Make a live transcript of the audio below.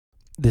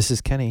This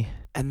is Kenny.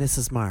 And this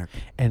is Mark.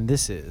 And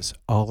this is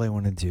All I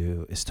Want to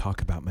Do is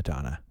Talk About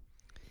Madonna.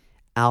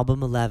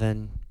 Album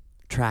 11,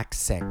 track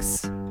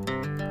 6.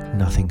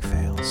 Nothing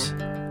fails.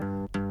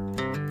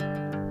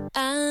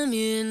 I'm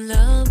in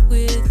love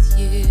with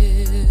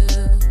you.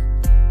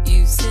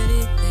 You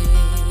silly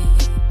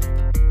thing.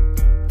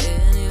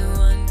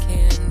 Anyone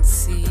can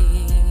see.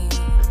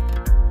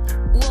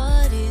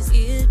 What is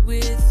it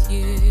with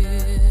you?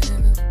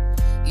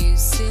 You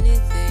silly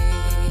thing.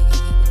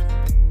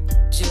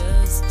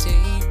 Just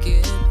take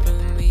it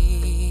from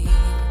me.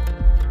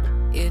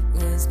 It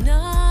was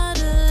not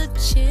a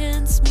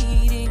chance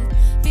meeting.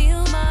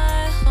 Feel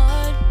my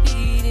heart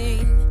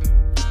beating.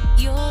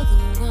 You're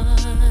the one.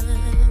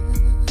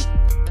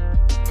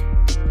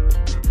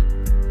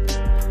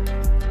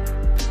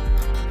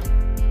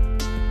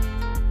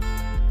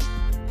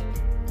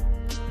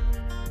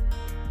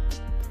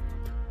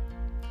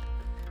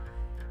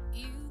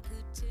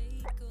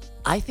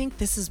 I think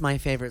this is my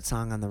favorite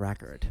song on the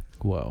record.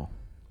 Whoa.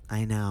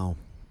 I know.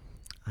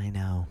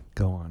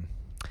 Go on.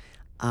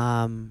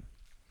 And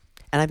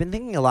I've been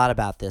thinking a lot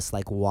about this,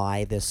 like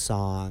why this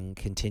song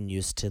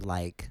continues to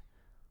like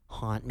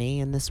haunt me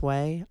in this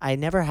way. I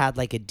never had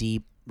like a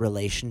deep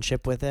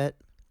relationship with it.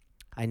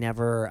 I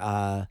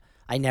never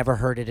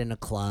heard it in a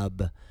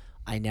club.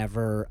 I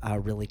never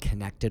really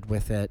connected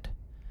with it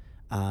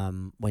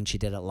when she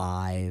did it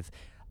live.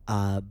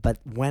 But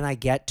when I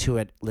get to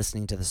it,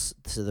 listening to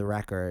the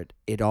record,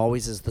 it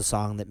always is the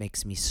song that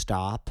makes me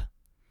stop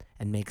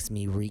and makes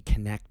me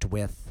reconnect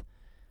with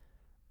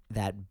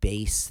that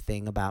bass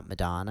thing about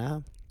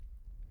Madonna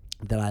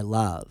that I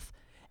love.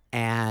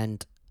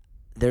 And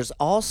there's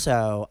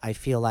also, I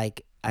feel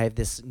like I have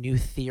this new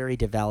theory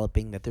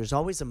developing that there's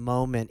always a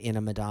moment in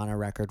a Madonna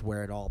record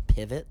where it all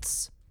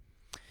pivots.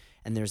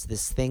 And there's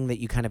this thing that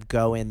you kind of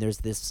go in,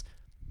 there's this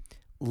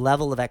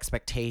level of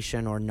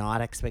expectation or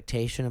not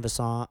expectation of a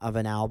song, of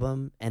an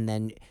album, and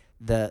then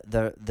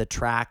the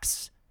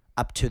tracks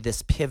up to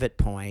this pivot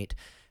point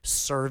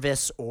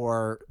service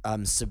or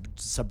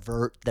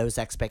subvert those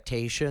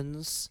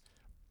expectations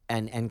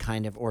and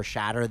kind of or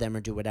shatter them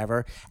or do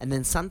whatever, and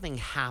then something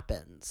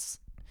happens,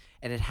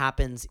 and it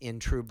happens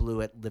in True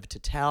Blue at Live to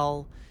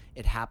Tell,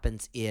 it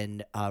happens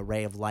in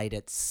Ray of Light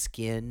at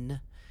Skin,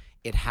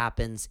 it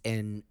happens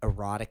in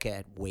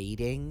Erotica at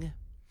Waiting,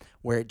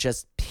 where it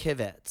just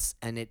pivots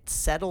and it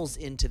settles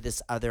into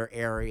this other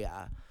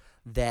area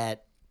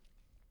that,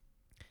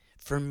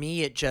 for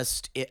me,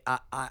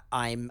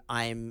 I'm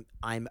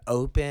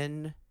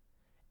open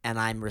and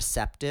I'm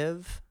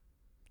receptive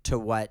to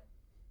what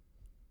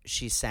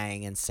she's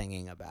saying and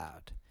singing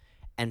about,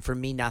 and for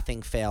me,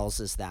 Nothing Fails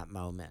is that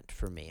moment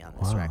for me on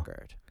this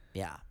record.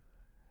 Yeah.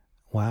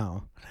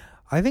 Wow.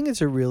 I think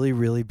it's a really,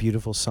 really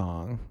beautiful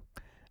song.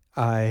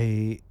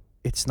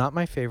 It's not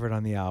my favorite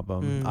on the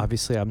album.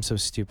 Obviously, I'm So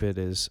Stupid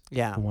is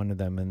one of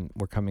them, and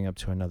we're coming up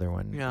to another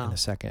one in a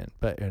second.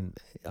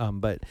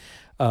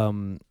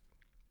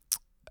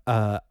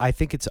 I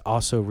think it's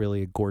also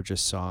really a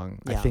gorgeous song.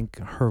 Yeah. I think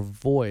her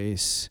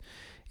voice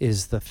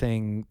is the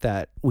thing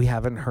that we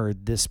haven't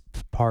heard this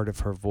part of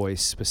her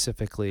voice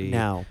specifically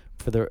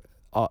for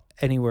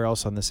anywhere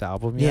else on this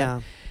album yet.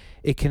 Yeah.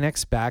 It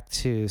connects back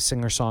to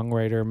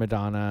singer-songwriter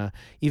Madonna,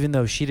 even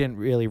though she didn't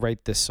really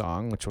write this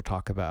song, which we'll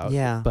talk about.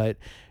 Yeah. But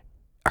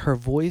her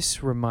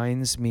voice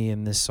reminds me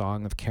in this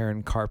song of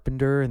Karen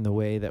Carpenter in the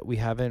way that we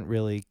haven't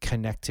really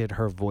connected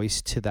her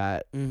voice to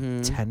that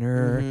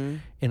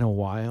tenor in a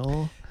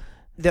while.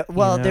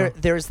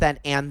 There's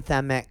that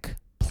anthemic,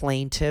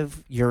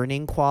 plaintive,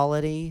 yearning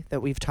quality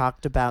that we've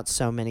talked about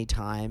so many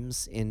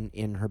times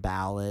in her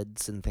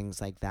ballads and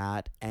things like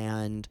that,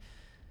 and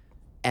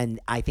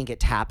I think it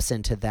taps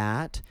into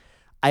that.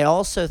 I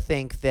also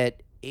think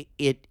that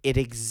it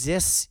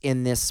exists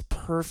in this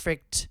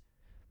perfect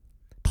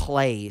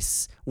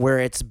place where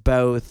it's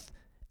both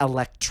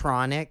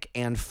electronic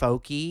and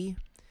folky,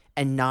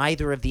 and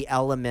neither of the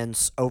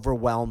elements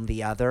overwhelm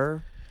the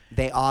other.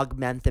 They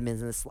augment them in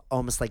this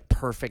almost like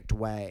perfect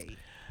way.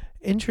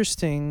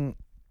 Interestingly,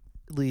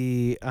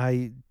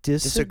 I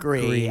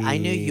disagree. I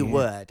knew you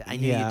would. I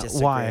knew you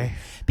disagree. Why?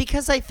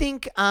 Because I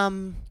think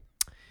that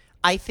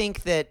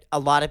a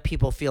lot of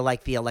people feel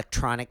like the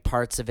electronic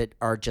parts of it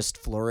are just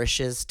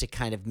flourishes to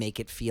kind of make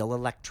it feel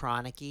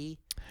electronic-y.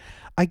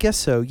 I guess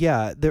so,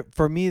 yeah.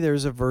 For me,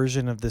 there's a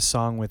version of this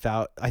song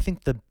without... I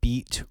think the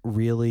beat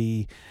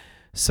really...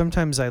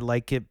 Sometimes I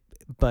like it,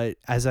 but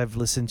as I've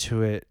listened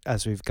to it,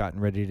 as we've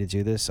gotten ready to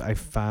do this, I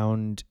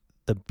found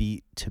the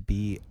beat to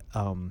be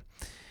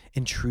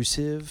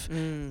intrusive.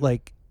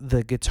 Like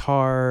the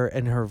guitar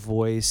and her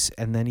voice,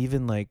 and then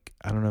even like,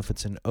 I don't know if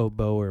it's an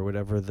oboe or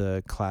whatever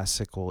the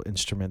classical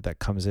instrument that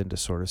comes in to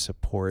sort of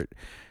support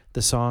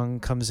the song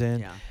comes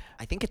in. Yeah.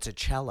 I think it's a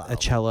cello.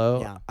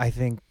 Yeah. I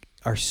think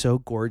are so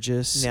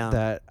gorgeous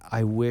that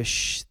I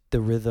wish the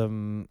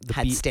rhythm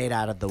had beat stayed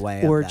out of the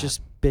way, or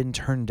just been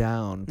turned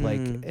down, like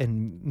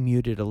and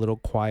muted a little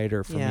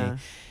quieter for me.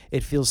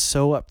 It feels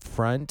so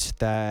upfront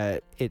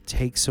that it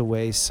takes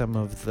away some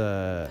of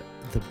the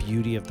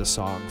beauty of the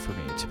song for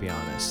me, to be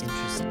honest.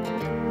 Interesting.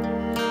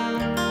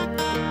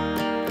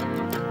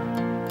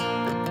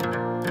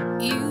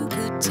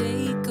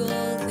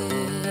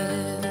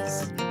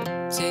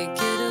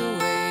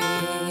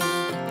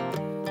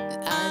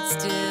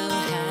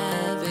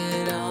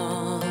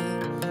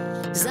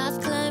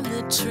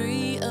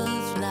 tree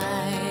of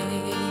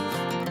life,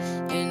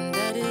 and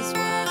that is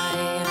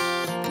why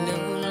I'm no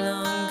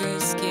longer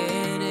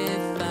scared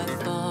if I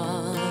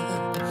fall.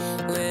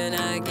 When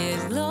I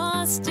get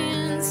lost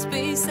in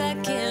space, I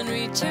can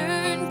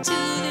return to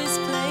this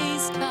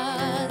place,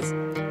 'cause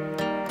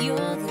you're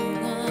the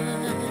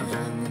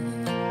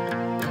one.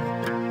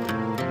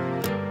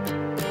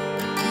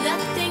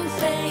 Nothing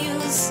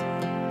fails,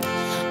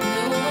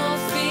 no more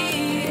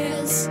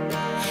fears.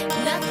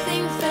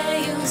 Nothing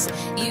fails,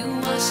 you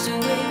washed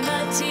away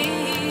my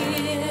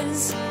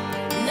tears.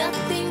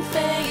 Nothing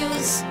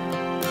fails,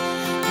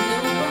 no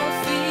more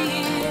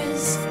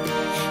fears.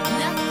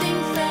 Nothing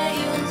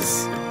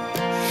fails,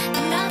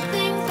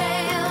 nothing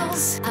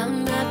fails.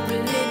 I'm not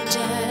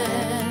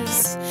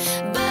religious,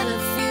 but I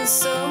feel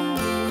so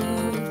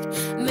moved.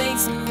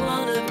 Makes me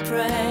wanna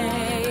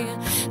pray,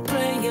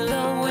 pray you'll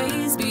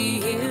always be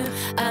here.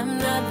 I'm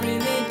not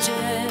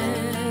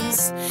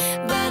religious,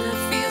 but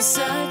I feel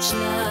such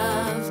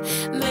love.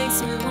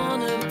 Makes me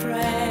wanna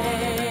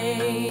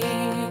pray.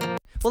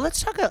 Well,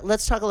 let's talk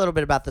a little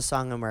bit about the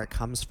song and where it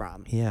comes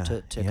from.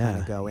 To kind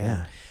of go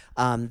in.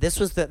 This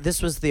was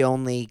the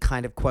only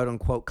kind of quote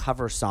unquote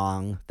cover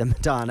song that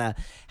Madonna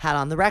had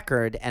on the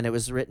record, and it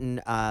was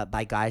written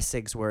by Guy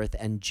Sigsworth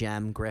and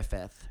Jem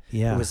Griffiths,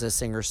 who was a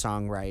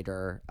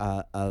singer-songwriter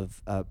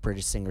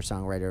British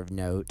singer-songwriter of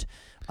note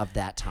of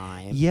that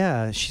time.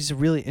 Yeah, she's a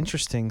really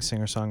interesting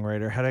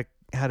singer-songwriter.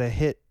 Had a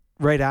hit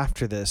right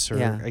after this, or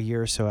a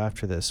year or so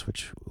after this,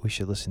 which we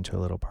should listen to a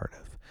little part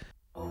of.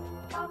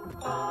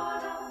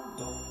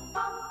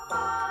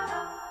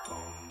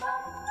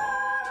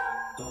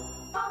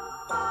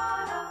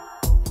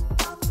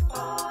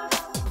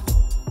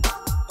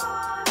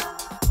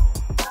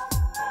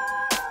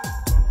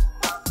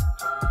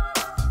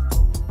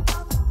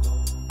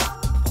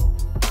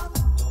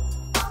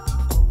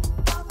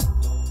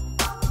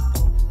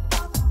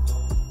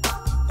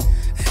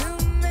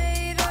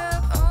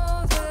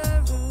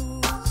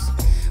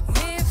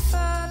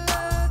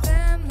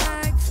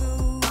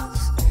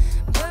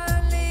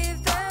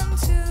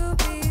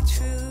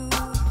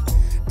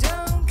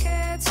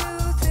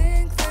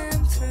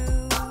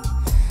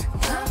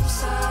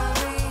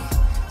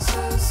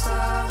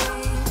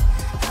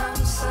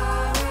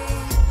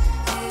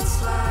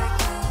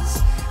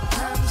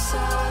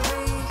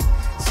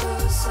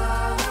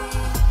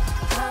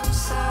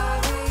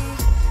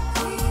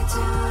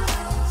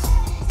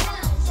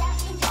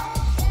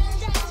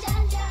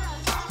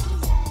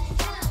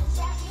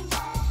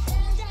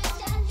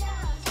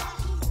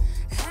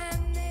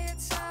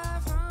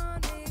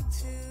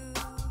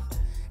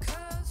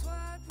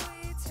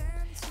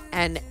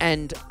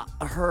 And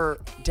her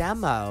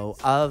demo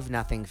of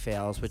Nothing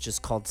Fails, which is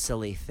called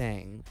Silly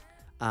Thing,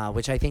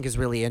 which I think is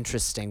really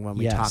interesting when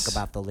we talk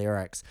about the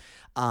lyrics,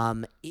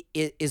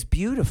 it is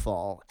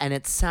beautiful. And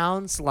it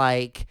sounds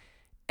like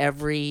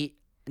every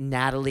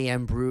Natalie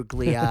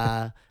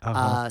Imbruglia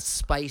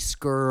Spice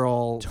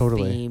Girl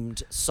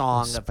themed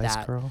song of that.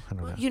 Spice Girl? I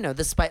don't know. You know,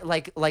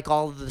 like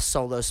all of the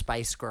solo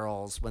Spice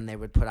Girls, when they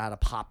would put out a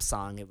pop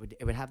song, it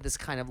would have this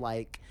kind of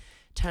like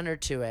tenor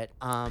to it.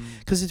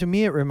 Because to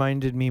me, it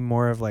reminded me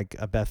more of like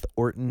a Beth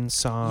Orton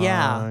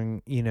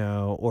song, you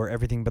know, or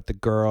Everything But the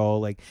Girl.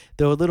 Like,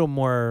 they're a little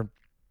more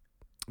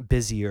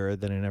busier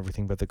than an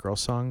Everything But the Girl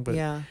song. But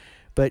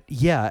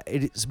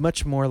it is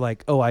much more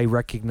like, oh, I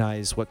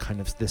recognize what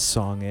kind of this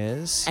song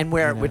is. And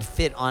where it would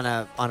fit on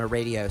a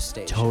radio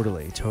station.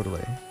 Totally.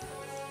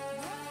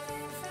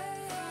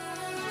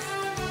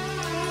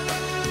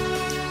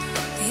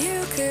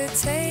 You could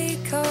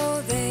take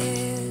all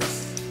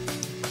this,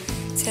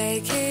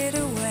 take it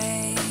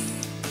away,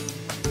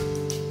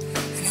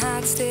 and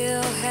I'd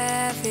still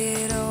have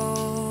it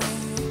all,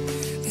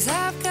 'cause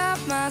I've got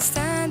my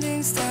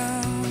standing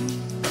stone.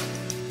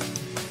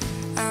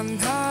 I'm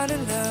not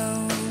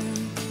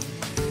alone,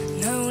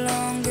 no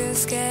longer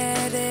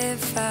scared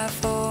if I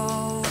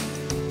fall.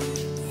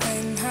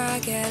 When I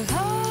get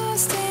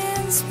lost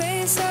in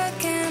space, I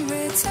can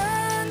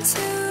return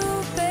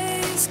to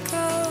base,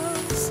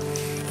 'cause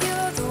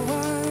you're the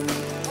one.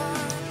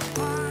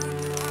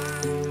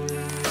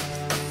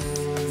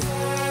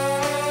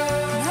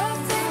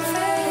 Nothing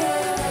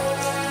fails,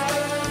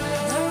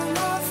 no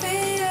more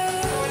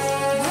fears.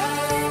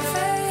 Nothing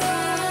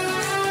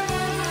fails,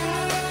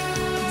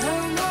 no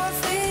more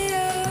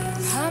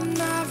fears. I'm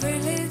not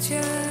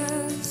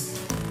religious,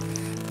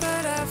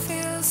 but I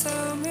feel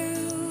so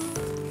moved.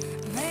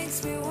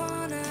 Makes me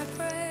wanna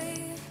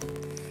pray,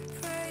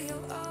 pray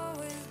you'll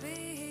always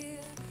be here.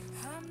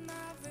 I'm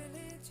not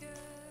religious.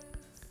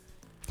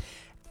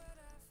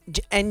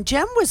 And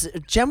Jem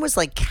was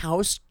like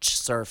couch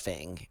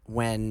surfing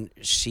when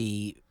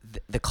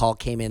the call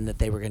came in that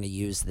they were going to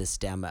use this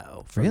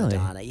demo for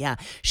Madonna. Yeah,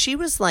 she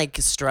was like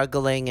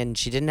struggling, and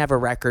she didn't have a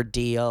record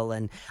deal.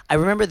 And I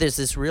remember there's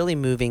this really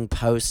moving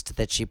post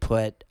that she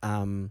put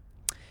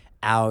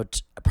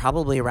out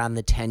probably around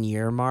the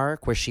 10-year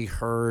mark, where she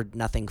heard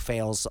Nothing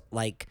Fails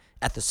like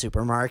at the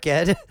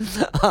supermarket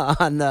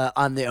on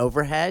the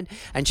overhead,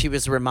 and she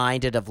was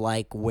reminded of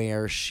like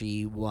where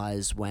she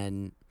was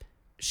when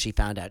she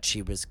found out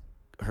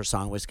her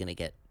song was going to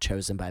get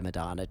chosen by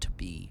Madonna to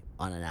be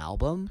on an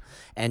album,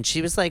 and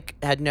she was like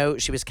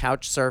she was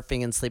couch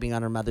surfing and sleeping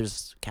on her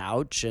mother's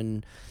couch,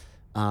 and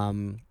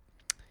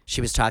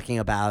she was talking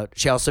about.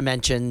 She also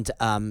mentioned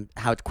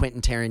how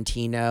Quentin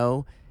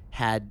Tarantino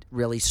had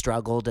really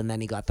struggled, and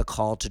then he got the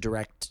call to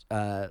direct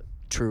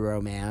True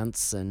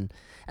Romance, and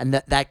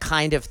that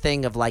kind of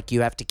thing of like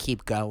you have to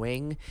keep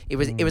going. It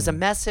was a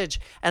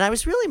message, and I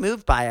was really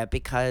moved by it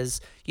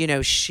because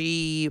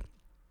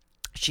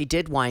she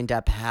did wind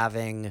up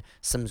having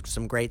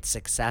some great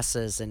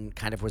successes and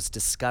kind of was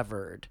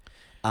discovered.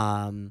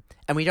 And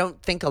we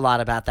don't think a lot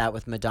about that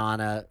with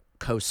Madonna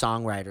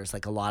co-songwriters.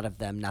 Like a lot of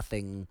them,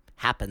 nothing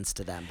happens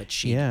to them, but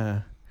she.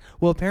 Yeah.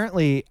 Well,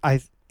 apparently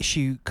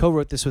she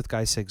co-wrote this with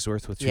Guy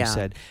Sigsworth, which you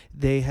said.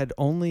 They had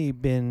only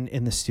been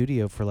in the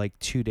studio for like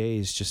 2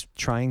 days just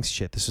trying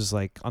shit. This was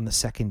like on the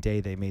second day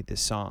they made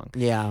this song.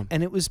 Yeah.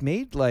 And it was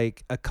made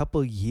like a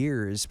couple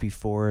years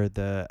before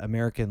the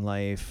American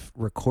Life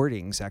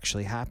recordings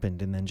actually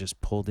happened and then just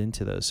pulled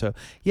into those. So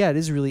yeah, it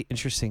is really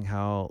interesting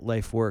how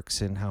life works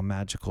and how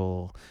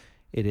magical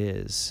it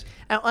is.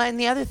 And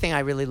the other thing I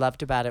really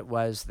loved about it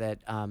was that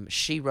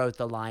she wrote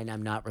the line,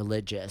 "I'm not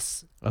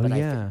religious,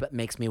 but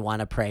makes me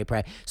want to pray."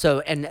 So,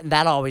 and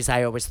that I always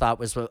thought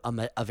was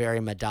a very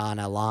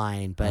Madonna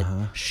line, but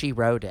she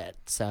wrote it.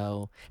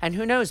 So, and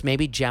who knows,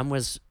 maybe Jem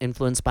was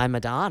influenced by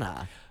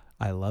Madonna.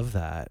 I love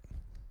that.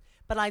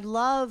 But I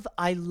love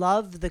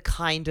the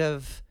kind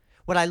of,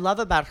 what I love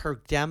about her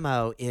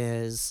demo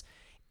is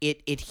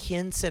it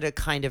hints at a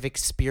kind of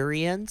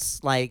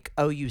experience, like,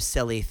 oh, you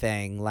silly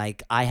thing,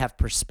 like I have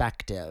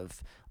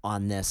perspective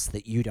on this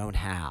that you don't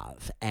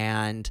have.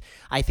 And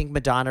I think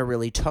Madonna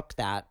really took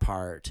that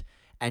part,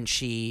 and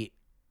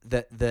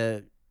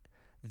the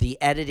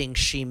editing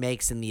she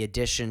makes and the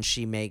additions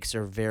she makes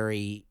are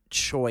very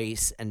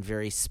choice and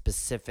very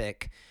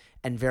specific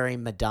and very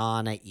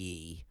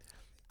Madonna-y.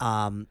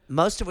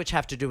 Most of which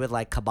have to do with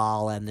like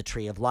Kabbalah and the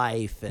Tree of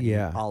Life and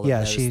all of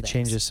those she things.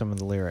 changes some of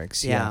the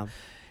lyrics. Yeah.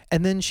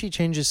 And then she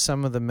changes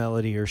some of the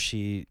melody, or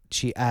she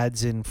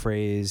adds in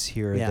phrase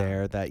here or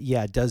there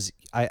that does.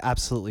 I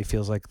absolutely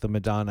feels like the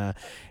Madonna,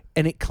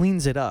 and it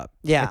cleans it up.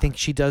 Yeah, I think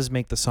she does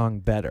make the song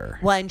better.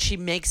 Well, and she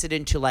makes it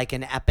into like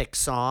an epic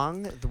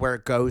song where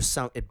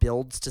it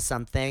builds to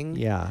something.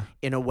 Yeah,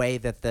 in a way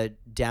that the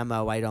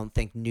demo I don't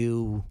think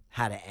knew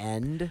how to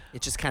end.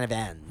 It just kind of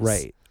ends.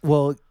 Right.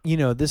 Well,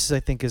 this is,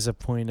 I think, is a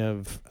point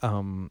of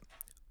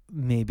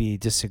maybe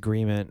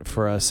disagreement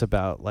for us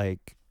about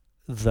like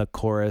the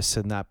chorus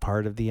and that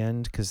part of the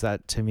end, because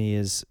that to me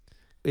is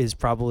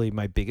probably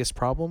my biggest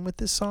problem with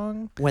this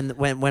song.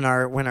 When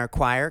our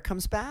choir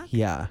comes back?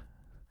 Yeah.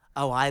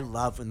 Oh, I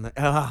love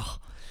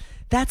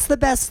that's the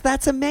best.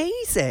 That's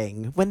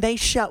amazing. When they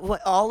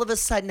all of a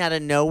sudden out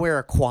of nowhere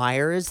a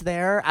choir is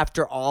there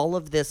after all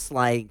of this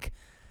like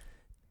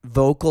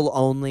vocal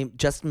only,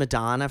 just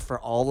Madonna for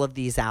all of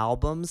these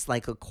albums,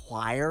 like a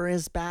choir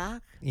is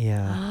back.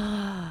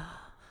 Yeah.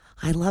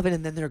 I love it,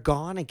 and then they're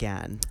gone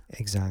again.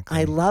 Exactly.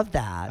 I love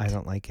that. I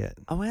don't like it.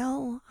 Oh,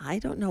 well, I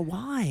don't know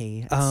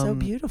why. It's so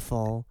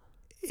beautiful.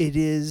 It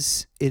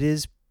is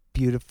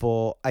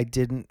beautiful. I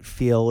didn't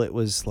feel it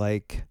was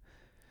like...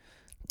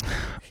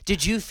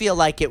 Did you feel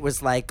like it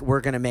was like,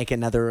 we're going to make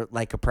another,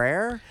 like a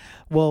prayer?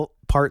 Well,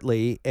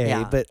 partly,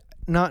 but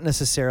not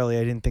necessarily.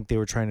 I didn't think they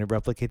were trying to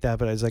replicate that,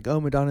 but I was like, oh,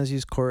 Madonna's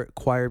used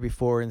choir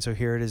before, and so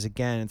here it is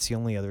again. It's the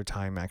only other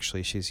time,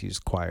 actually, she's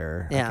used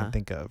choir I can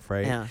think of,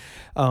 right? Yeah.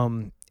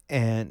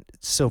 And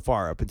so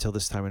far up until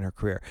this time in her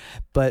career.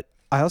 But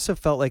I also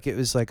felt like it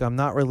was like, I'm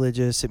not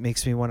religious, it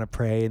makes me want to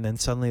pray, and then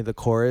suddenly the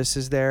chorus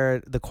is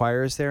there, the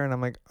choir is there, and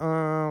I'm like,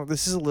 oh,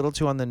 this is a little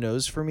too on the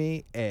nose for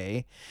me,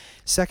 A.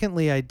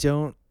 Secondly, I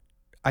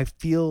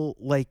feel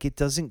like it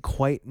doesn't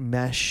quite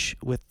mesh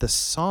with the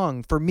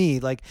song for me.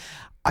 Like,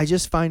 I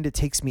just find it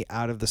takes me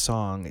out of the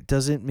song. It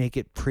doesn't make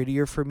it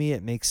prettier for me.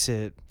 It makes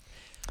it...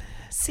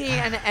 See,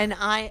 and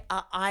I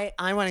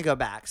want to go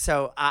back.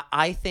 So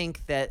I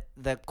think that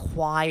the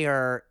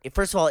choir,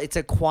 first of all, it's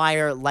a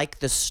choir like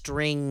the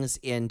strings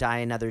in Die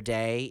Another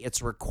Day.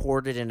 It's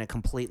recorded in a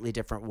completely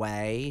different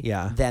way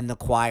than the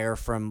choir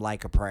from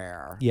Like a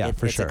Prayer. Yeah, it's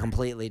sure. It's a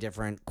completely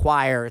different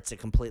choir. It's a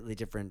completely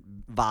different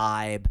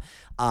vibe.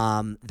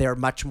 They're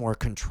much more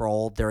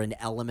controlled. They're an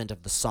element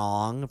of the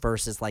song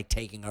versus like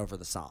taking over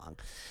the song.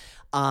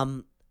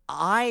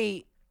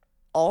 I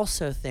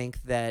also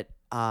think that...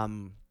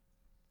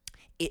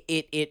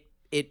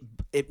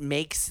 It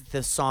makes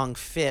the song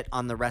fit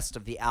on the rest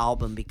of the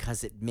album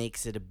because it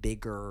makes it a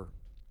bigger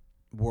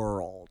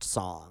world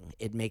song.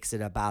 It makes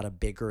it about a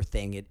bigger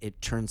thing.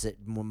 It turns it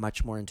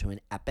much more into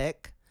an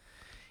epic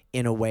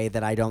in a way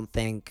that I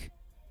think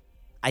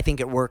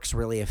it works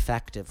really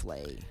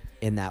effectively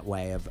in that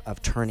way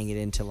of turning it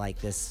into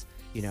like this,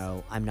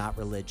 I'm not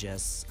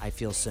religious. I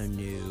feel so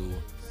new.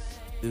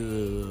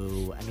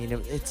 Ooh, I mean,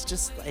 it's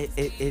just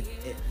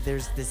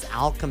there's this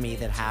alchemy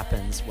that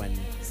happens when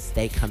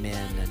they come in,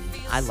 and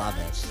I love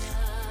it.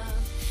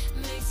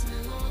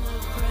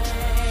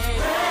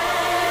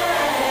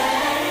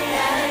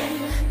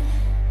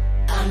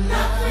 I'm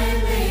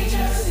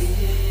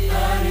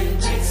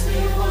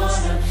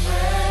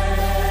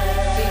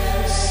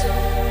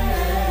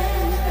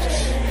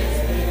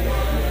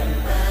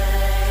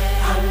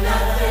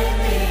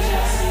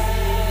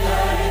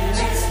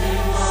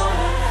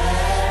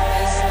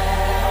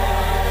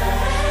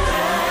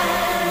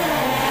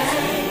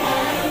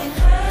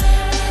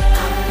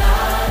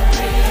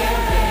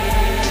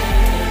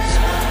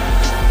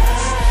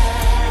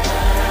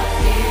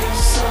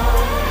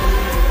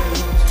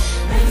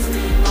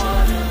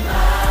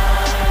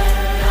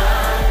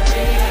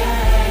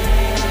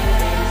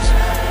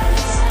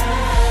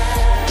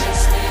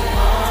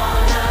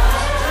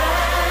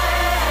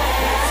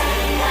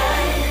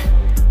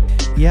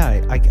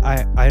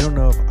I don't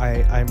know if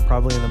I'm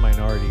probably in the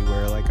minority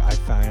where like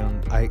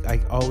I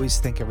always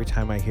think every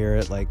time I hear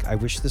it, like I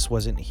wish this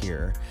wasn't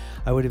here.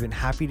 I would have been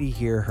happy to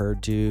hear her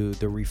do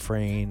the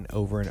refrain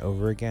over and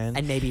over again.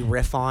 And maybe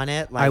riff on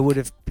it. I would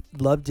have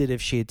loved it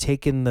if she had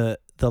taken the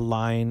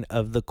line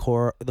of the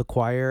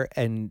choir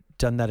and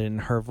done that in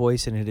her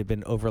voice, and it had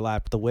been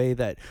overlapped the way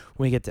that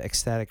when we get to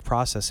ecstatic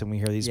process and we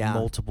hear these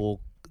multiple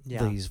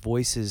these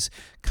voices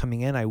coming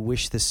in. I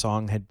wish this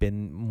song had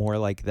been more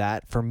like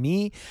that. For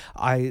me,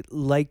 I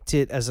liked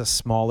it as a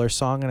smaller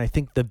song, and I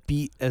think the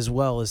beat as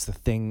well is the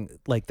thing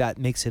like that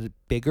makes it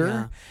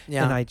bigger.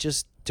 And I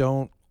just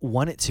don't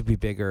want it to be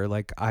bigger.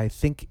 Like I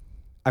think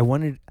I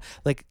wanted,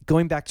 like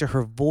going back to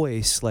her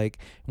voice, like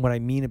what I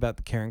mean about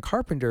the Karen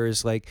Carpenter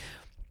is like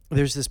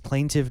there's this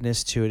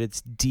plaintiveness to it.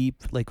 It's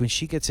deep. Like when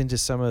she gets into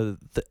some of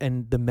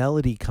and the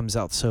melody comes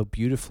out so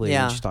beautifully.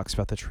 And she talks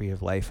about the tree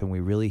of life, and we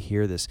really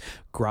hear this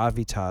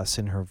gravitas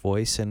in her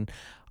voice. And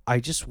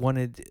I just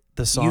wanted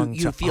the song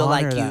to feel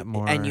honor like that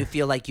more. And you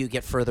feel like you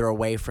get further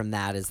away from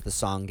that as the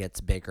song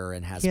gets bigger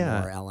and has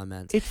more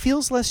elements. It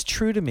feels less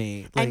true to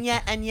me. Like,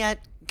 and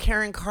yet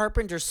Karen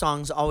Carpenter's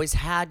songs always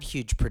had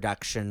huge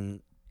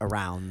production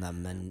around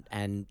them,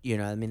 and you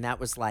know, I mean, that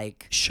was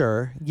like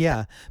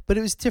but it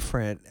was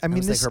different. I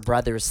mean, like her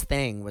brother's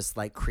thing was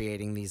like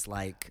creating these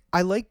like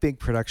I like big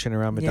production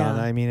around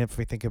Madonna. I mean, if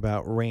we think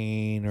about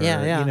Rain or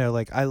you know,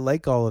 like I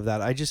like all of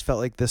that. I just felt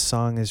like this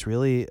song is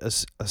really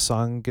a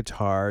song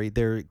guitar.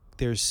 There's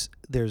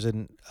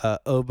an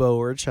oboe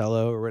or a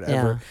cello or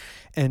whatever,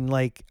 and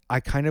like I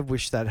kind of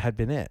wish that had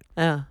been it.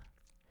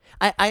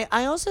 I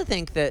also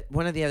think that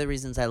one of the other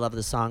reasons I love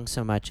the song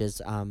so much is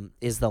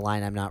the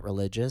line "I'm not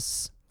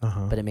religious."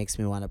 But it makes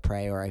me want to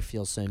pray, or I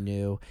feel so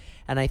new.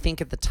 And I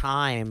think at the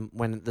time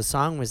when the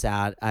song was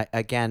out,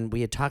 again,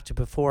 we had talked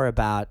before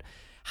about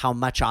how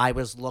much I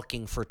was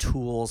looking for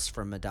tools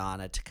from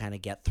Madonna to kind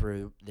of get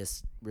through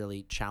this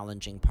really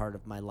challenging part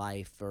of my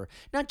life, or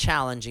not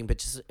challenging, but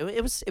just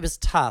it was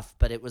tough.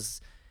 But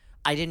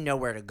I didn't know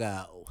where to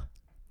go.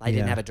 I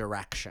didn't have a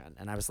direction,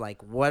 and I was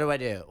like, "What do I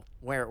do?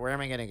 Where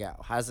am I going to go?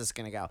 How's this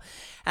going to go?"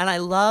 And I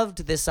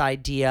loved this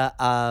idea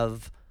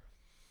of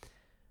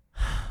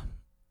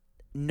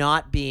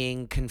not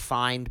being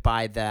confined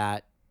by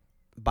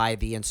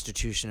the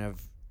institution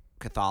of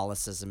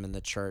Catholicism in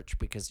the church,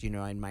 because, you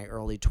know, in my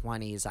early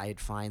 20s, I had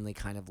finally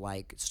kind of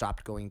like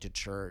stopped going to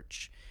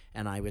church,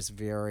 and I was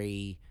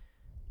very,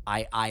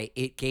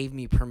 it gave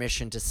me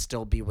permission to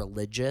still be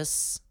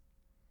religious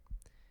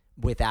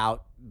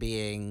without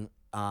being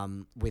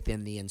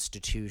within the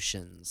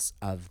institutions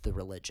of the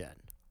religion.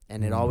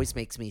 And it always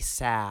makes me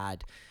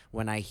sad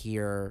when I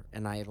hear,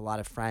 and I have a lot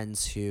of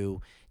friends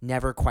who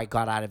never quite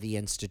got out of the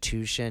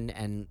institution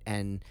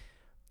and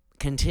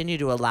continue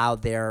to allow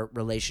their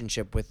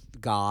relationship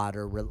with God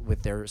or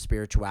with their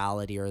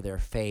spirituality or their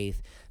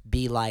faith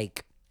be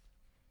like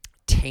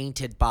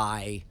tainted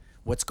by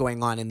what's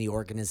going on in the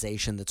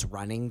organization that's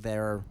running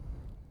their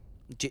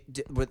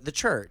with the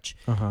church.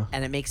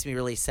 And it makes me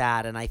really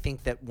sad. And I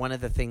think that one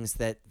of the things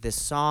that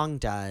this song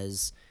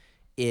does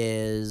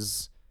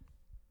is,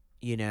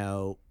 you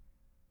know,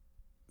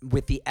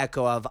 with the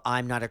echo of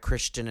 "I'm not a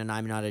Christian and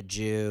I'm not a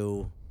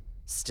Jew"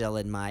 still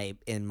in my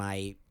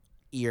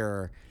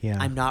ear.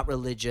 I'm not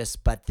religious,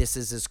 but this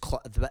is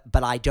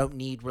but I don't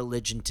need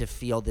religion to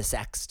feel this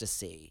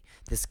ecstasy,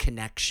 this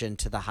connection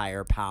to the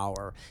higher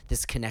power,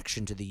 this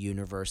connection to the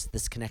universe,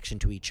 this connection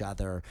to each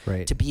other,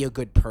 to be a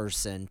good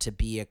person, to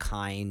be a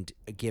kind,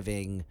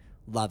 giving,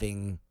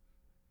 loving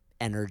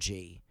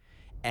energy.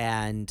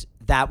 And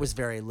that was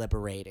very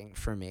liberating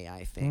for me,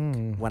 I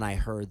think, when I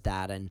heard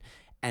that.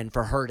 And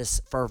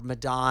for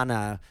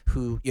Madonna,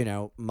 who, you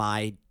know,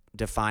 my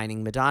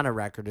defining Madonna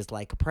record is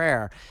Like a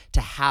Prayer, to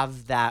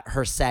have that,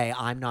 her say,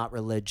 "I'm not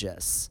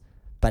religious,"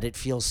 but it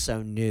feels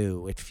so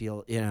new. It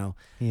feels, you know,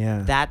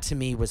 that to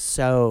me was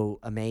so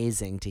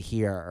amazing to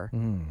hear.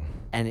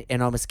 And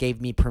it almost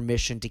gave me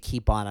permission to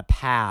keep on a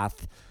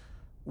path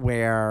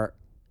where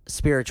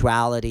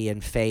spirituality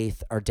and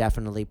faith are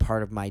definitely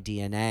part of my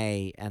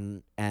DNA,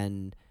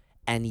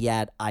 and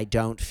yet I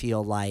don't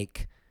feel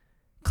like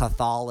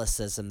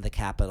Catholicism, the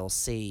capital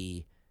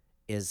C,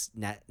 is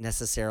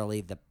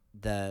necessarily the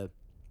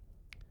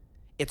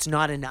it's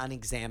not an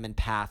unexamined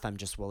path I'm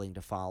just willing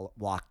to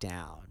walk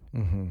down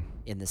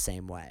in the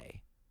same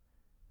way.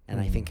 And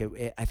I think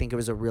it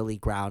was a really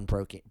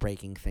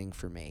groundbreaking thing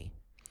for me.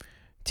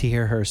 To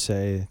hear her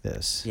say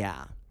this.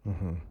 Yeah.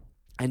 Mm-hmm.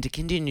 And to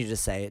continue to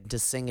say it, to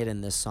sing it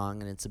in this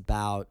song. And it's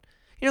about,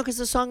 because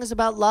the song is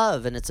about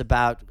love, and it's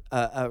about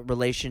a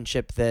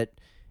relationship that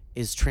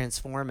is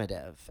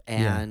transformative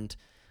and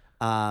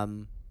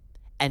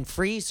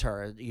frees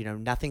her.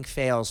 Nothing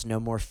fails, no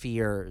more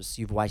fears.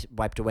 You've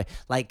wiped away.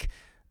 Like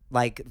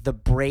the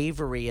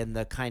bravery and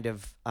the kind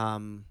of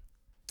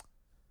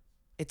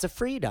it's a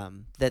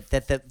freedom that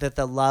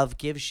the love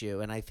gives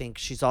you. And I think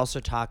she's also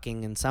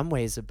talking in some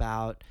ways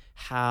about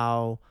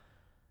how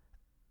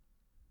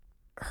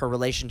her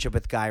relationship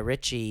with Guy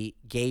Ritchie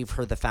gave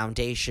her the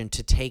foundation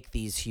to take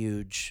these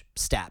huge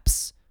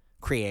steps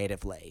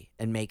creatively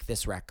and make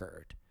this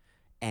record.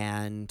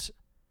 And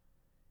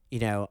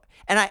and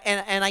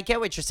I get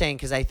what you're saying,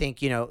 because I think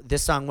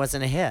this song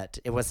wasn't a hit.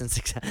 It wasn't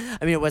success.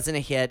 I mean, it wasn't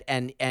a hit,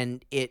 and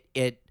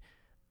it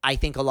I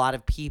think a lot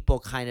of people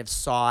kind of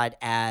saw it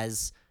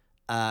as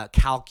a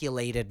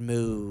calculated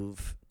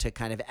move to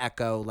kind of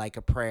echo like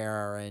a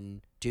prayer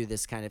and do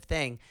this kind of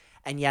thing.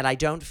 And yet I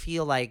don't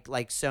feel like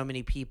so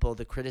many people,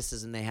 the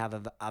criticism they have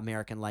of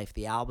American Life,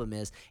 the album,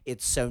 is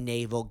it's so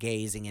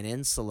navel-gazing and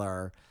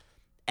insular.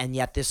 And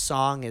yet this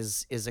song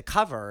is a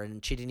cover,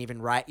 and she didn't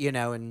even write,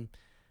 and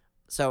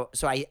so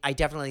I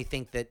definitely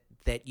think that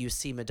you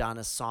see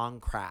Madonna's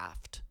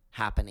songcraft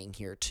happening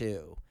here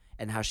too,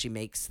 and how she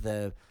makes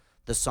the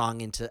song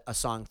into a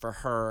song for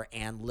her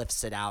and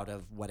lifts it out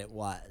of what it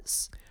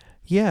was.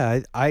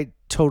 Yeah, I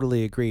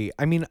totally agree.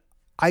 I mean,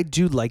 I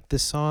do like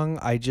this song.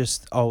 I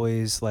just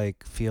always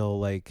feel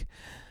like,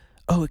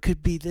 oh, it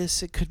could be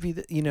this, it could be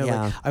that.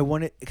 Like I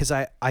want it, because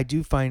I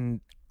do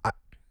find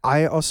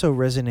I also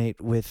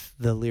resonate with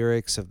the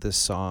lyrics of this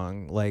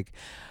song. Like,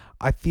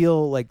 I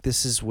feel like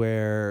this is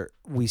where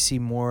we see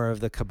more of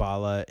the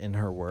Kabbalah in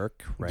her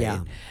work, right?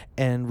 Yeah.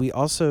 And we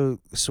also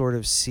sort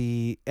of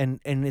see, and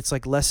it's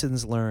like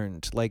lessons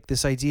learned. Like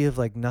this idea of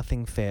like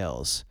nothing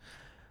fails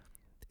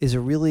is a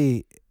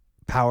really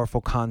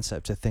powerful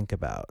concept to think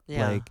about.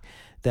 Yeah. Like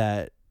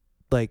that,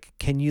 like,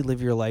 can you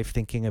live your life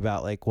thinking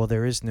about like, well,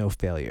 there is no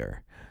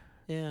failure.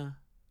 Yeah.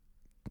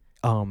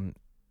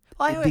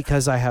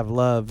 Because I have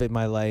love in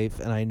my life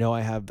and I know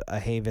I have a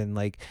haven,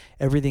 like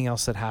everything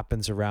else that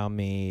happens around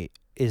me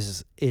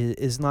is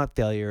not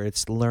failure.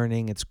 It's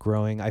learning, it's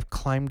growing. I've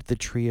climbed the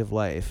tree of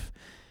life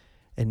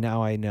and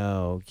now I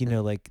know,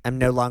 like I'm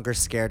no longer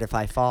scared if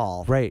I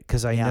fall. Right.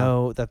 Because I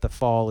know that the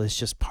fall is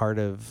just part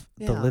of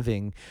the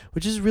living,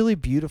 which is really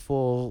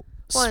beautiful.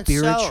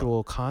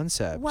 Spiritual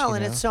concept. Well,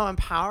 and it's so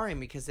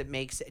empowering because it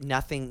makes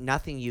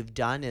nothing you've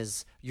done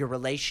is your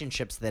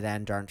relationships that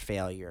end aren't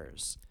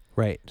failures.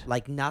 Right.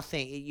 Like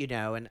nothing,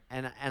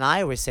 and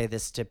I always say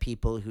this to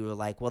people who are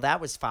like, well, that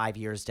was 5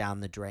 years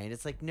down the drain.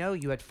 It's like, no,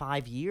 you had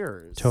 5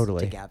 years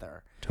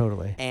together.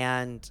 Totally.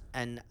 And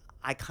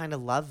I kind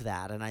of love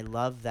that. And I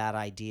love that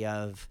idea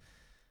of,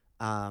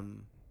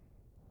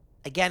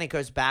 again, it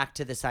goes back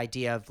to this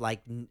idea of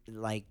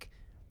like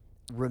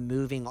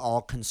removing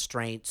all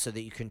constraints so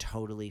that you can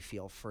totally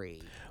feel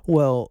free.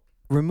 Well,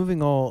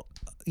 removing all,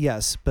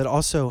 yes, but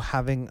also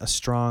having a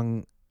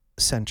strong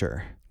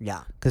center.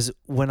 Yeah. Because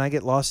when I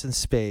get lost in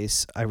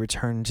space, I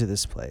return to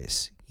this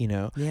place,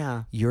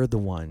 Yeah. You're the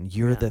one.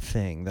 You're the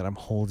thing that I'm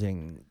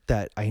holding,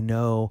 that I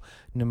know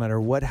no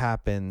matter what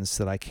happens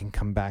that I can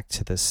come back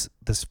to this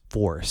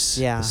force,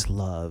 this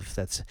love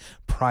that's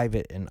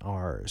private and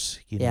ours,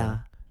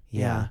 Yeah.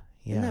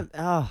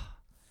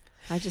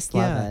 I just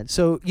love it.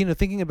 So,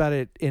 thinking about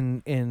it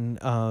in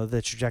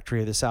the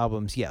trajectory of this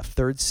album,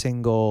 third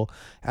single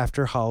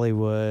after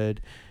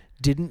Hollywood,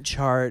 didn't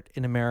chart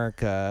in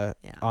America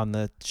on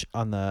the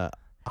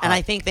and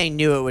I think they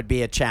knew it would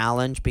be a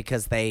challenge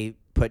because they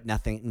put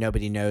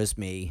Nobody Knows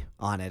Me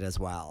on it as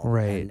well.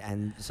 Right.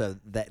 And so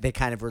they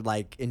kind of were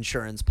like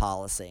insurance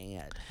policying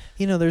it.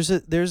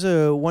 There's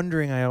a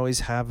wondering I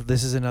always have.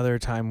 This is another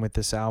time with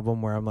this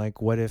album where I'm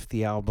like, what if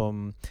the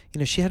album,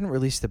 she hadn't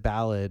released a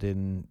ballad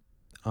in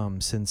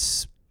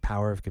since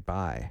Power of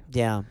Goodbye.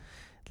 Yeah.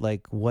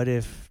 Like, what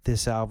if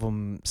this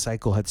album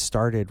cycle had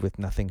started with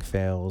Nothing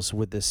Fails?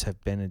 Would this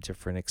have been a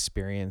different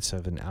experience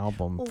of an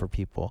album for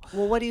people?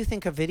 Well, what do you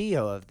think a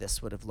video of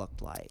this would have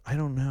looked like? I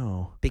don't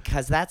know.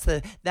 Because that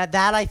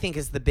I think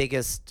is the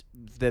biggest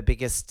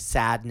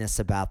sadness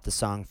about the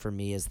song for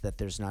me, is that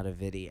there's not a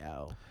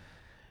video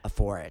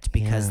for it,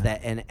 because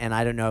and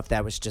I don't know if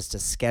that was just a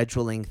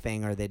scheduling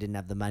thing or they didn't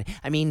have the money.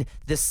 I mean,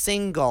 the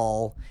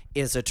single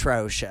is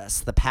atrocious.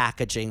 The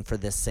packaging for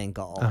this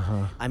single,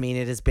 I mean,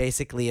 it is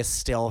basically a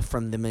still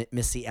from the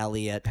Missy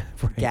Elliott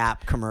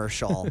Gap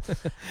commercial,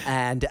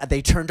 and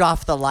they turned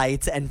off the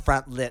lights and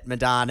front lit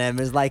Madonna and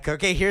was like,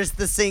 okay, here's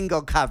the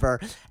single cover,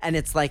 and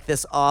it's like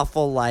this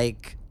awful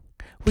like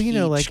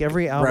like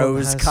every album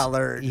rose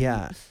colored.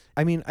 Yeah.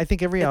 I mean, I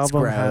think every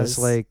album has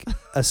like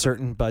a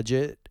certain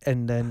budget,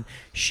 and then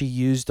she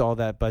used all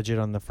that budget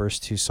on the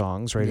first 2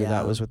 songs, right? Or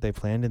that was what they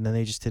planned, and then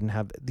they just didn't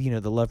have, the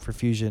Love for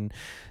Fusion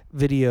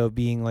video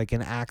being like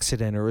an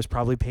accident, or was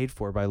probably paid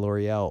for by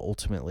L'Oreal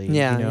ultimately.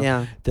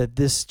 That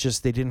this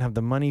just, they didn't have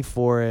the money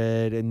for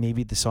it, and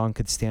maybe the song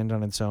could stand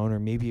on its own, or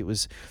maybe it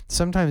was,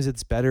 sometimes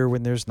it's better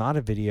when there's not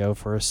a video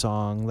for a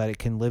song that it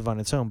can live on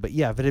its own. But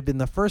yeah, if it had been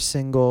the first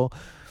single,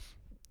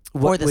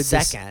 or the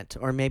second,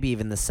 or maybe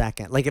even the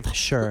second. Like if,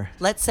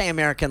 let's say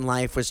American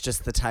Life was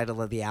just the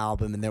title of the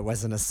album and there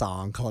wasn't a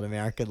song called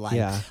American Life.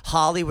 Yeah.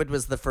 Hollywood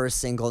was the first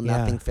single.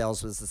 Nothing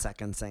Fails was the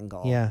second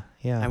single. Yeah.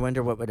 I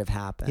wonder what would have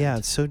happened. Yeah,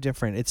 it's so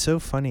different. It's so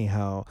funny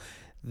how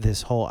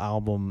this whole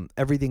album,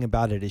 everything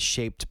about it is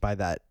shaped by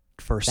that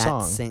first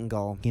song. That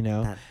single.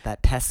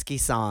 That pesky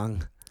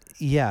song.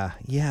 Yeah.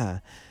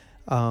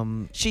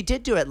 She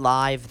did do it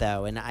live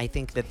though, and I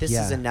think that this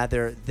is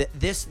another.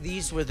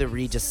 These were the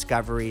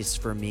rediscoveries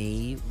for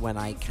me when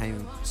I kind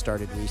of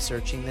started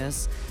researching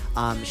this.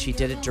 She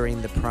did it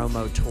during the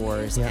promo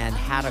tours and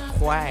had a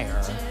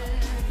choir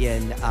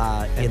in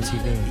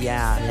MTV.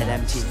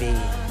 At MTV,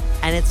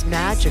 and it's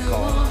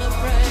magical.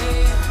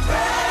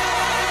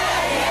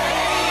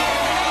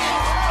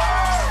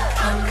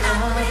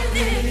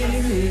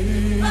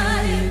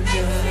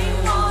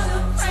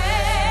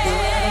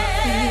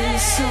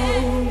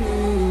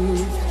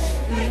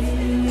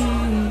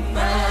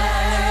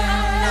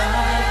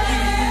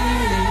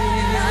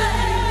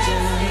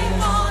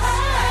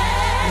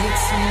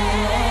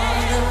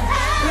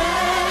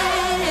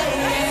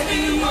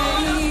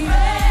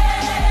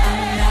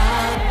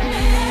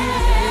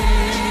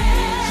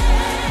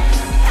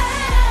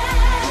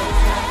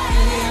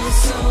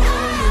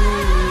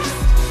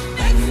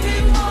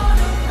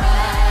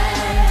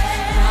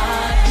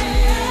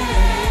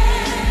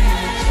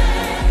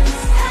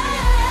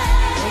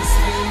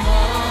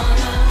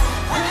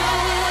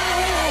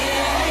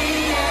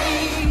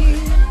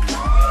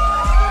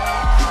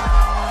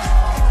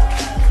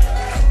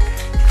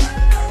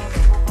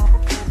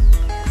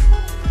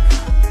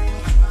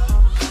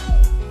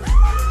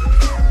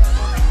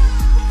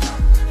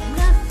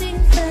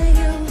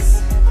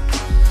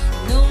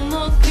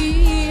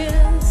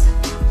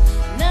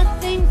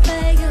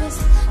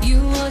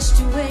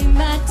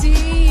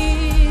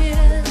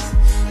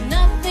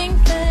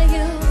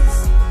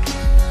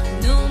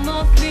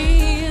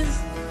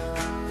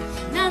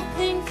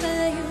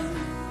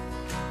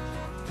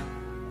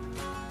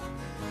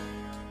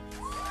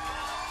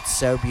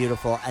 So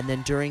beautiful. And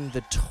then during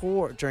the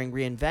tour, during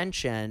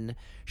Reinvention,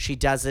 she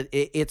does it.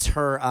 It's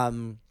her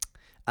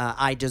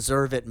I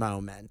Deserve It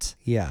moment.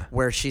 Yeah.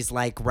 Where she's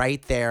like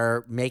right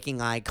there making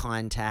eye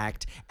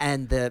contact,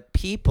 and the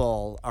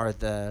people are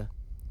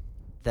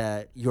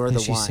you're the one.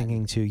 She's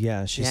singing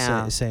to, she's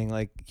saying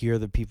like, you're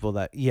the people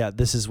that,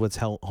 this is what's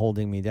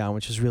holding me down,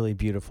 which is really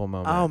beautiful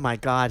moment. Oh my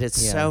God,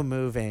 it's so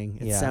moving.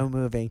 It's so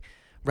moving.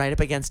 Right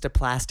up against a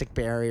plastic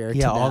barrier.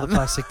 Yeah, all the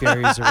plastic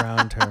barriers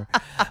around her.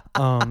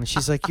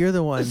 She's like, you're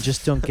the one,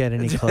 just don't get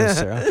any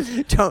closer.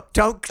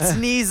 Don't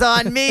sneeze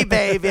on me,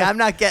 baby. I'm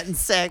not getting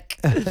sick.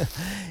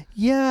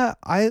 Again,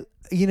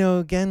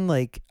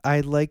 like,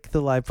 I like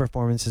the live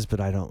performances, but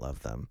I don't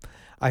love them.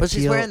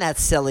 She's wearing that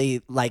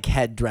silly like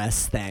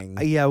headdress thing.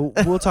 Yeah,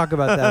 we'll talk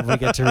about that when we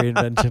get to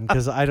Reinvention,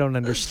 because I don't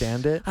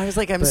understand it. I was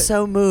like, I'm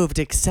so moved,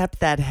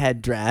 except that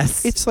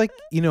headdress. It's like,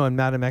 in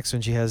Madame X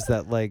when she has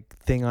that like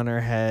thing on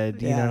her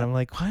head, and I'm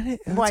like, why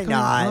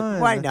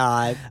not? Why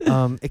not?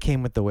 It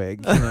came with the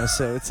wig,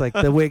 so it's like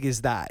the wig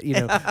is that,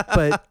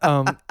 But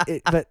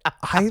but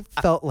I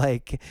felt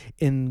like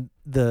in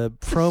the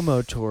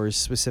promo tours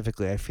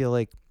specifically, I feel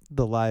like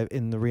the live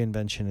in the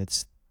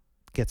Reinvention,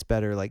 gets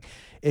better. Like,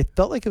 it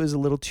felt like it was a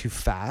little too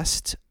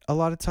fast a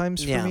lot of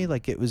times for me.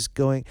 Like, it was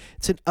going,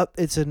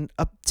 it's an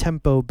up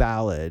tempo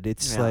ballad.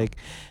 It's like,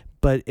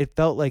 but it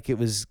felt like it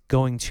was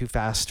going too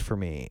fast for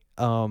me.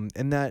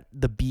 And that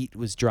the beat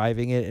was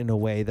driving it in a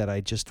way that I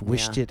just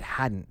wished it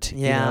hadn't.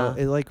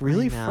 It like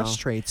really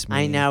frustrates me.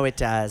 I know it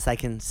does. I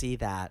can see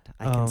that.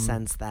 I can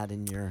sense that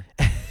in your.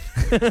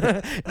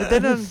 But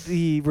then on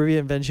the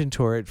Reinvention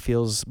tour, it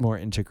feels more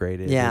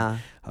integrated. Yeah.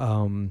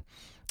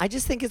 I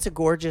just think it's a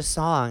gorgeous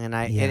song, and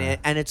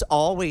and it's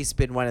always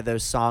been one of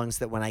those songs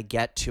that when I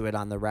get to it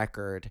on the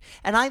record,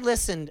 and I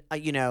listened,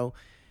 I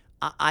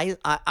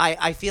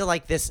feel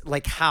like this,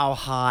 like How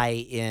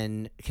High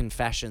in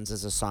Confessions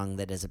is a song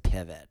that is a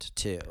pivot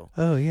too.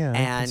 Oh yeah,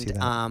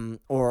 and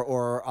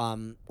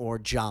or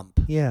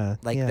Jump. Yeah,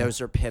 like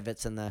those are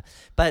pivots in the.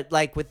 But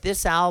like with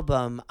this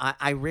album,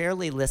 I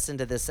rarely listen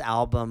to this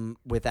album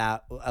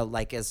without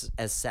like as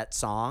set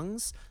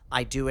songs.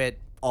 I do it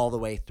all the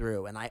way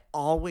through, and I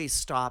always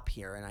stop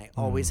here, and I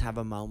always have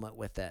a moment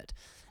with it,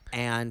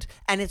 and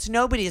it's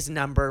nobody's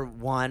number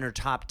one or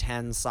top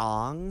 10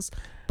 songs,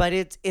 but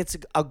it's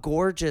a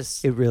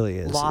gorgeous, it really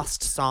is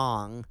lost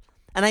song,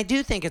 and I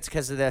do think it's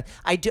because of the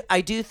I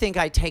do think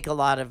I take a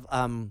lot of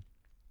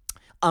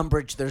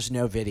umbrage there's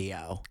no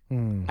video.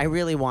 I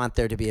really want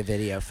there to be a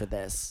video for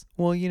this.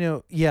 Well,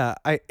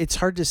 it's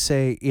hard to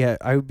say. Yeah,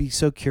 I would be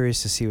so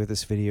curious to see what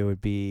this video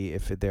would be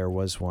if there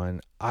was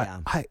one.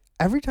 I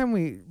every time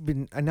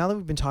now that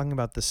we've been talking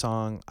about the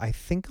song, I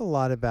think a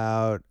lot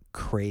about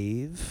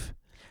Crave.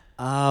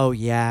 Oh,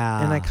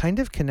 yeah. And I kind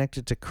of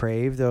connected to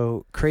Crave,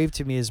 though Crave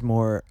to me is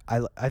more,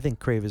 I think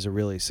Crave is a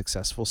really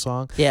successful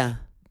song. Yeah.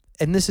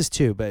 And this is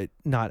too, but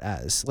not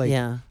as.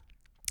 Yeah.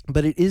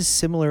 But it is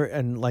similar,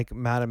 and like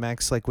Madam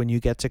X, like when you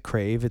get to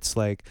Crave, it's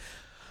like,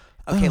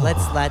 okay,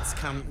 let's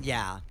come.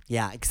 Yeah,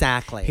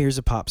 exactly. Here's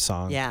a pop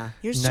song. Yeah,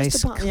 here's nice,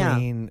 just a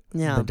clean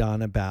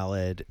Madonna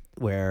ballad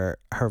where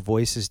her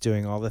voice is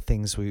doing all the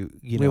things we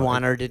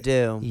want her to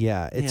do.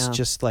 Yeah, it's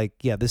just like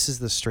this is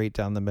the straight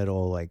down the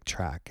middle like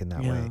track in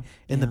that way,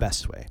 in the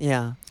best way.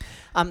 Yeah,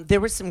 there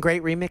were some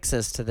great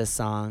remixes to this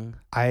song.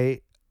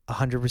 I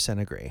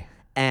 100% agree.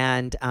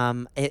 And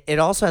it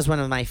also has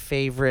one of my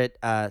favorite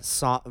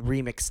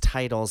remix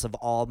titles of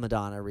all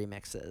Madonna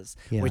remixes,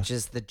 which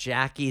is the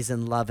Jackie's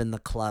in Love in the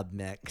Club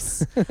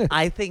mix.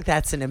 I think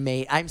that's an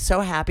amazing. I'm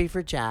so happy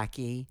for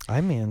Jackie. I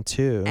am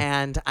too.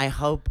 And I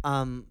hope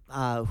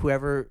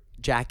whoever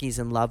Jackie's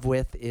in love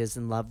with is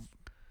in love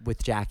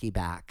with Jackie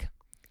back.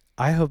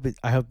 I hope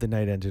the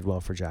night ended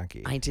well for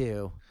Jackie. I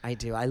do.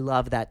 I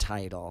love that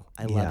title.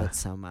 I love it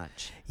so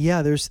much.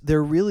 Yeah,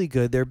 they're really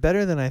good. They're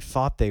better than I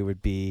thought they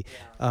would be.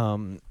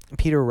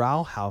 Peter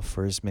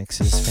Rauhofer's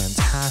mix is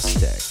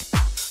fantastic.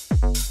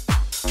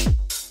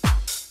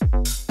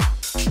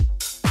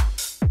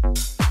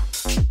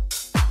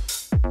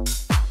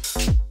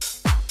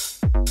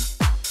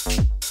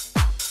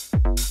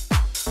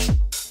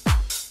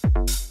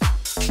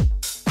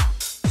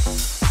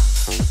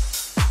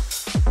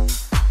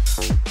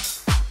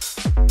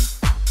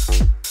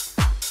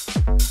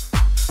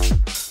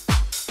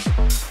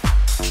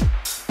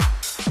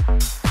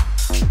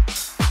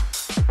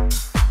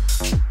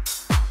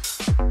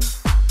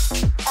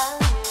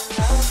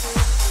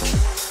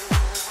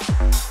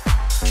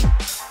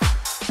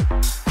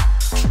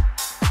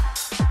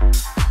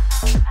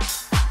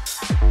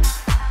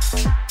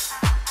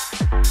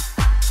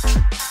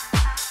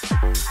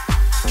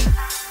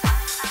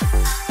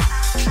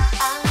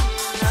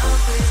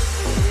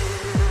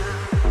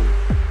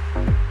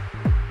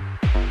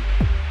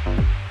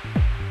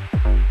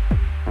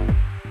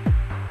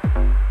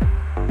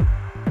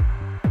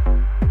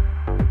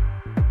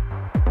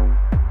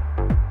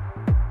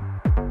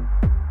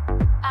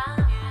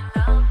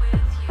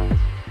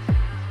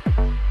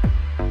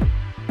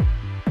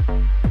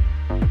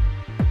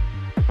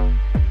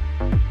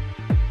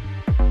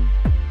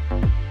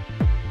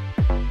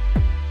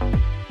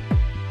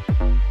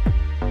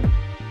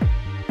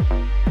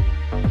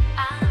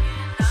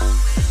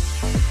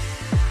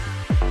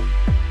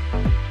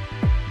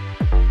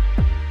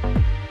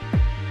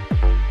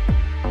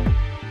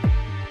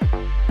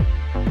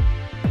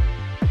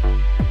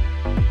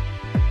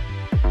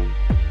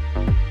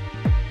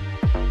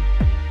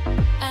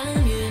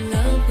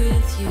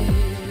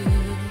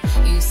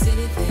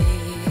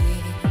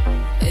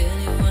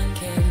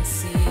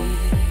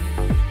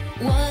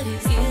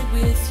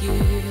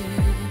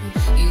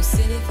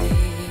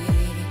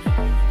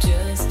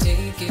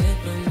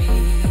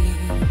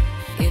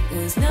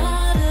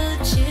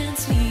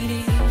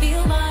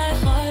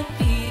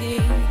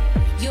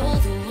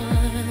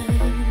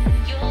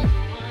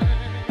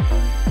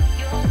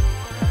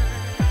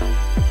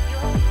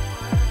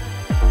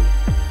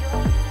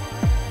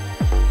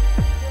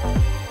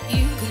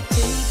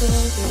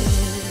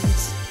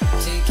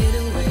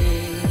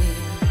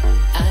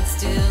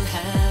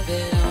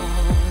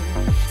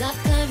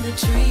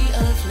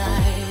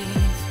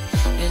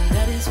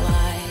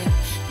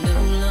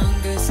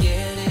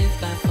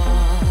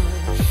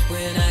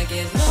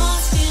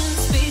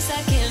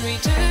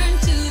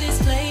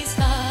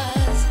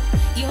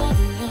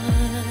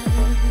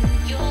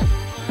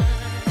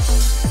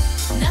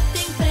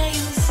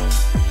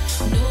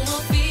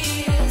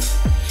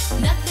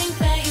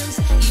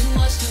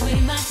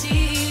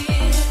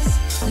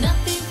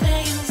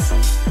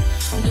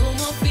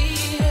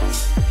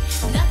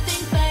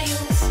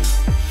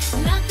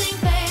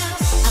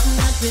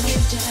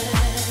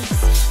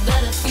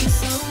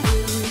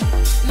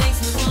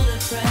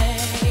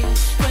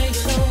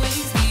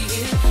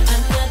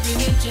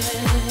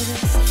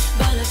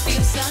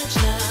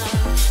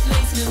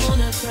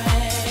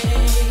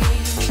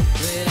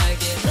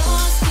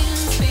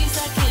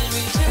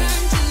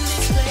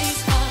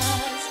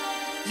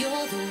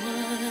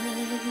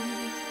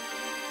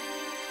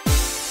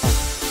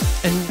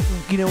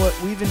 You know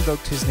what? We've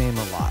invoked his name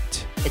a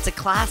lot. It's a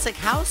classic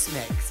house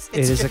mix.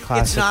 It is a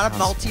classic. It's not a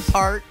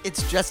multi-part.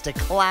 It's just a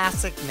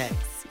classic mix.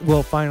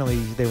 Well, finally,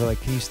 they were like,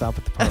 "Can you stop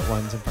with the part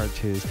ones and part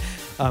twos?"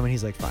 And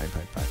he's like, "Fine."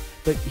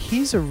 But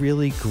he's a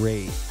really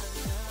great.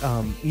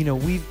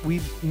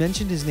 We've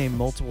mentioned his name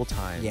multiple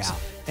times. Yeah.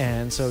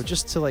 And so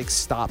just to like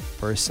stop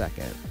for a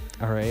second,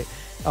 all right.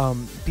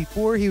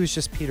 Before he was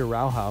just Peter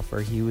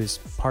Rauhofer, he was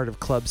part of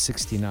Club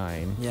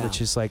 69,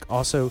 which is like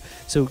also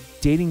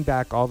dating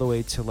back all the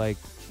way to like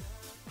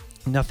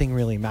Nothing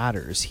Really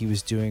Matters. He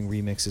was doing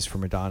remixes for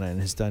Madonna and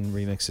has done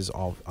remixes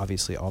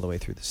obviously all the way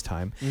through this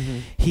time. Mm-hmm.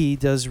 He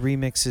does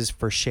remixes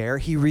for Cher.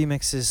 He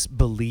remixes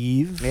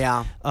Believe.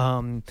 Yeah.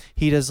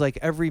 He does like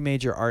every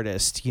major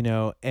artist,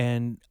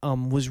 and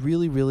was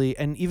really,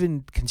 and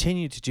even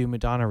continued to do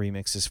Madonna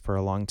remixes for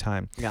a long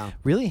time. Yeah.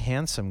 Really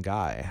handsome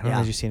guy. I don't know,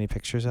 did you see any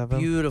pictures of him?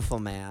 Beautiful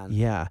man.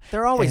 Yeah.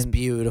 They're always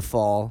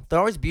beautiful. They're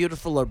always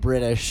beautiful or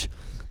British.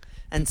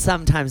 And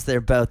sometimes they're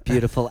both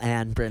beautiful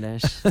and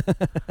British.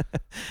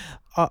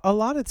 A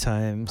lot of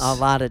times. A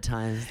lot of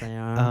times they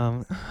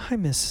are. I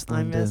miss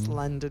London. I miss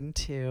London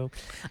too.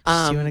 Do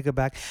you want to go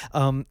back?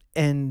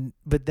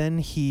 But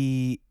then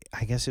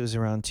I guess it was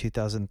around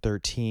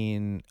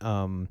 2013,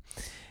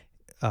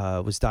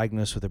 was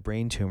diagnosed with a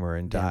brain tumor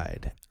and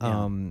died.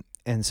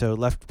 And so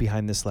left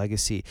behind this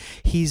legacy.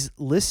 He's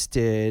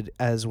listed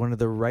as one of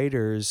the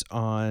writers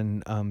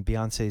on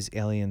Beyonce's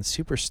Alien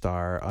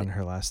Superstar on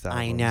her last album.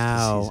 I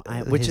know,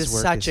 which is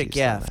such a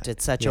gift.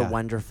 It's such a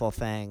wonderful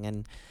thing.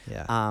 And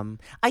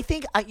I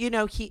think,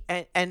 he,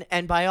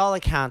 and by all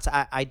accounts,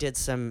 I did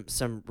some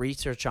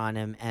research on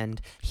him, and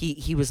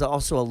he was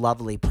also a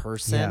lovely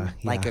person,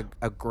 like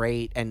a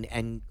great,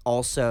 and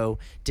also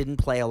didn't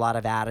play a lot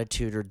of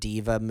attitude or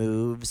diva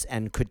moves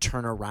and could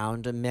turn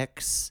around a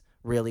mix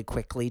really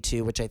quickly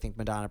too, which I think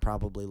Madonna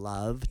probably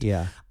loved.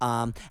 Yeah.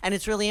 And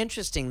it's really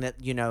interesting that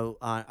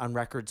on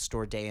Record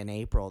Store Day in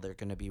April they're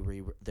going to be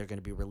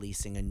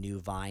releasing a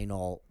new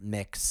vinyl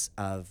mix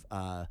of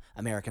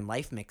American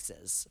Life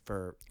mixes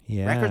for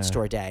Record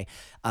Store Day,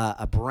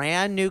 a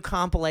brand new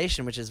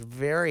compilation, which is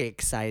very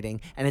exciting,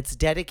 and it's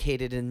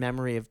dedicated in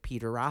memory of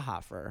Peter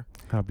Rauhofer,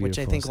 which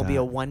I think will be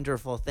a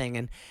wonderful thing.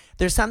 And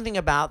there's something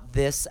about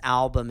this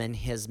album and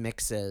his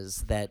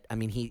mixes that, I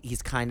mean,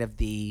 he's kind of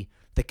the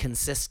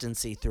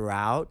consistency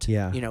throughout.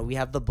 Yeah. We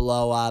have the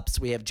blow ups,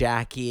 we have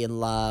Jackie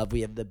and Love,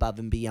 we have the Above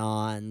and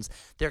Beyonds.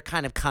 They're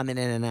kind of coming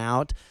in and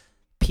out.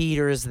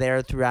 Peter is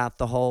there throughout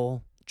the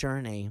whole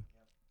journey.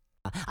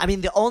 I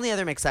mean, the only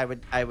other mix I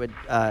would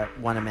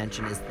want to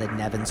mention is the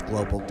Nevins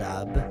Global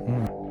Dub.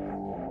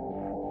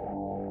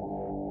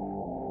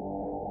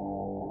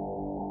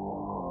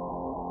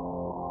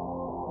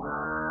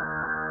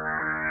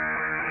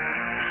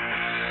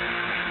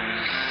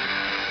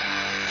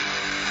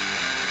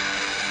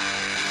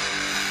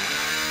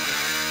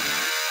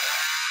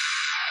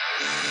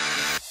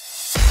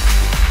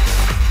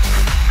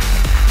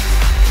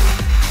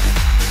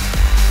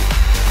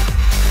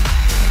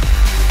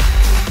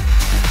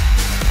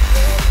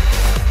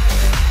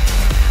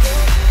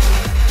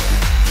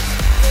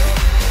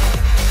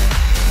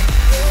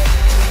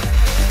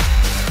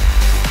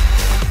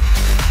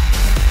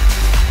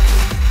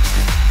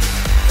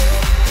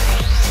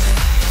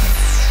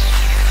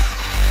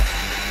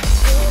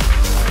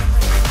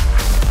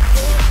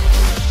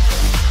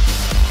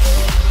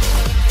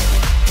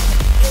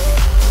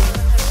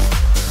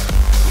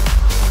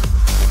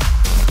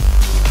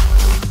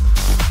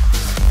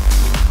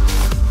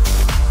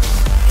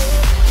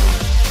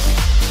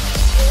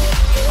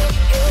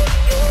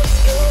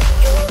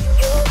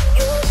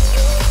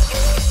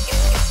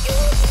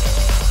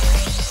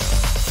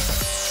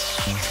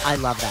 I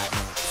love that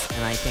mix,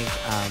 and I think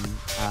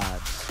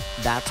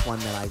that's one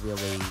that I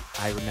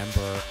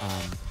remember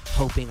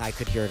hoping I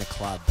could hear at a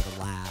club, but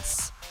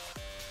alas,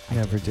 I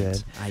never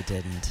did. I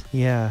didn't.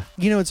 Yeah,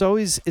 it's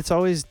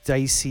always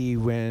dicey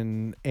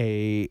when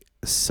a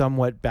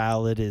somewhat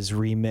ballad is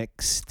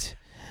remixed.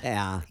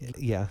 Yeah.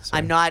 Yeah. Sorry.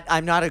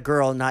 I'm not a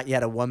girl, not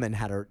yet a woman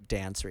had a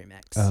dance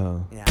remix.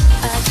 Oh. Yeah.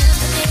 I used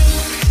to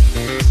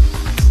think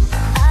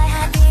I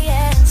had the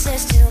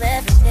answers to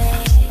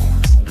everything.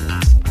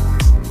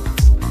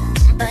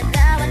 But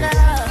now I know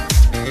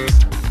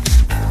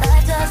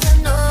life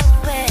doesn't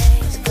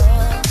always go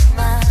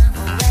my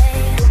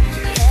way.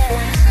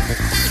 Yeah,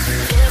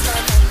 feels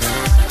like I'm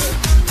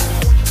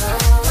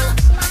not alone.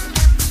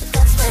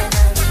 That's when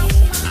I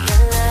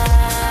realize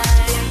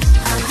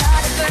I'm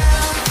not a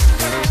girl,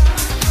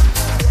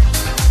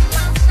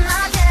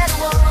 not yet a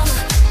woman.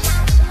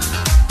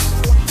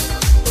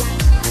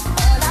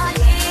 All I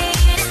need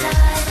is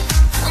time,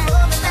 a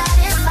moment that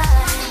is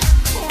mine.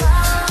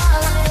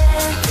 While I'm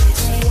in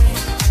between.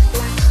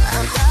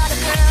 I'm not a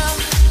girl.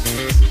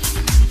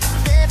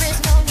 There is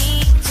no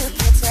need to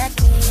protect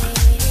me.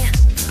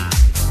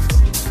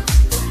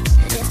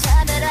 It's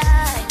time that I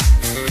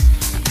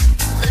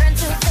learn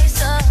to face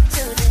up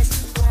to this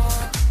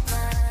woman.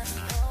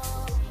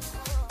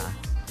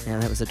 Yeah,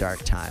 that was a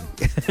dark time.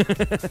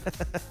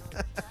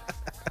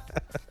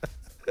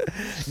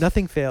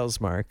 Nothing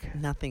fails, Mark.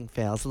 Nothing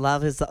fails.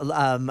 Love is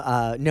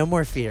no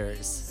more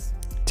fears.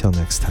 Till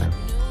next time.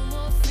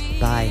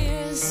 Bye.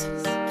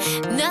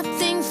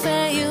 Nothing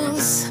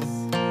fails.